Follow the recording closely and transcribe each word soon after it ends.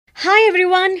Hi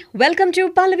everyone, welcome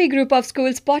to Pallavi Group of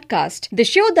Schools podcast, the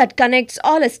show that connects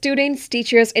all our students,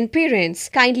 teachers, and parents.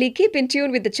 Kindly keep in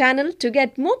tune with the channel to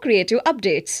get more creative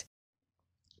updates.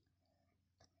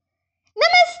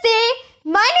 Namaste,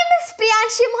 my name is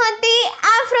Priyanshi Mohanty.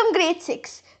 I'm from grade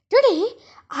 6. Today,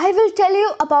 I will tell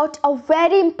you about a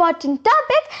very important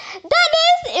topic, that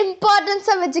is importance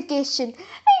of education.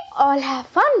 We all have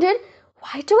wondered,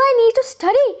 why do I need to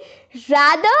study?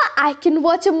 Rather, I can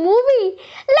watch a movie.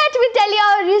 Let me tell you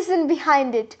our reason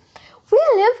behind it. We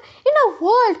live in a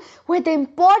world where the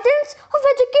importance of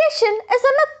education is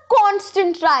on a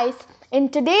constant rise. In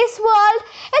today's world,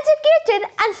 educated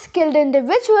and skilled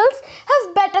individuals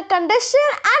have better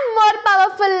conditions and more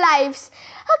powerful lives.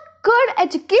 A good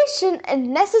education is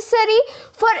necessary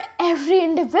for every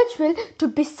individual to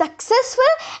be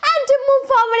successful and to move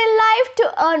forward in life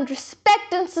to earn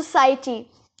respect in society.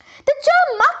 The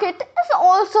job market is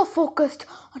also focused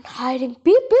on hiring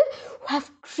people who have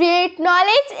great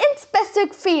knowledge in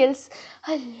specific fields.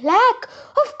 A lack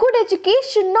of good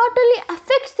education not only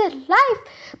affects their life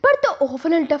but the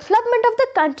overall development of the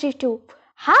country too.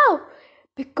 How?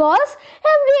 Because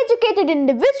every educated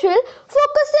individual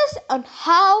focuses on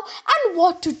how and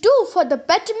what to do for the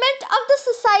betterment of the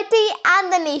society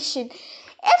and the nation.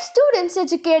 If students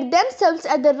educate themselves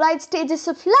at the right stages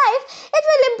of life, it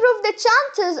will improve their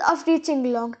chances of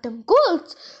reaching long-term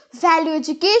goals. Value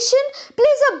education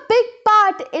plays a big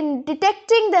part in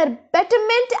detecting their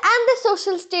betterment and their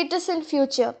social status in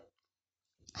future.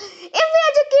 If we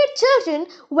educate children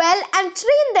well and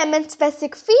train them in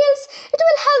specific fields, it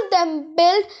will help them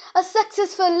build a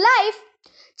successful life.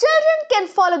 Children can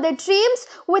follow their dreams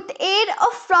with aid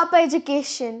of proper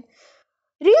education.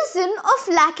 Reason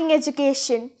of lacking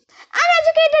education.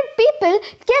 Uneducated people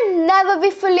can never be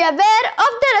fully aware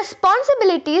of their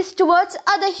responsibilities towards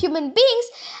other human beings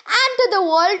and to the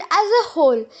world as a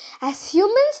whole. As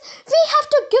humans, we have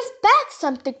to give back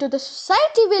something to the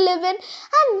society we live in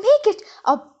and make it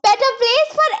a better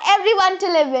place for everyone to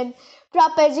live in.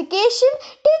 Proper education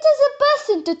teaches a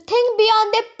person to think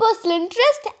beyond their personal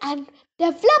interest and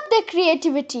develop their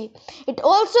creativity. It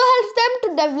also helps them to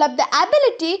develop the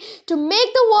ability to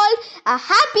make the world a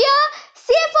happier,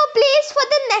 safer place for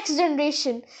the next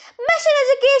generation. Mission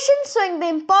Education showing the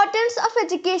importance of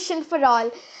education for all.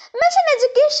 Mission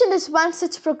Education is one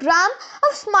such program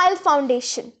of Smile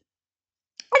Foundation.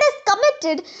 It is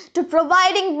committed to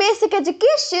providing basic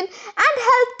education and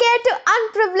healthcare to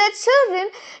unprivileged children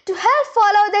to help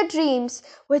follow their dreams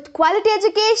with quality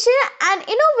education and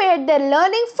innovate their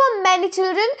learning for many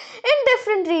children in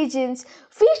different regions.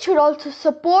 We should also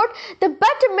support the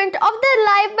betterment of their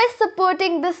life by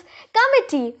supporting this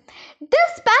committee.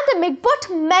 This pandemic brought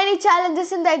many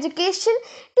challenges in the education,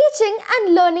 teaching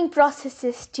and learning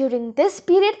processes. During this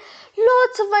period,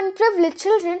 lots of unprivileged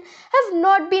children have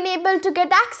not been able to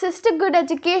get access to good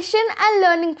education and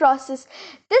learning process.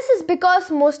 This is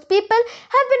because most people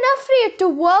have been afraid to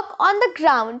work on the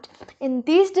ground. In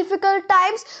these difficult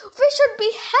times, we should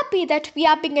be happy that we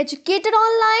are being educated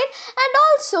online, and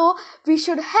also we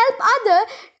should help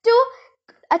others to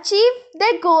achieve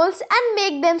their goals and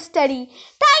make them study.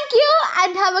 Thank you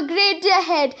and have a great day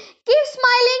ahead. Keep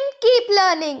smiling, keep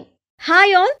learning.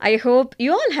 Hi all, I hope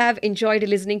you all have enjoyed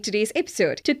listening to today's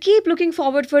episode. To keep looking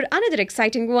forward for another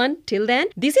exciting one, till then,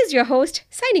 this is your host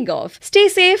signing off. Stay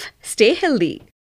safe, stay healthy.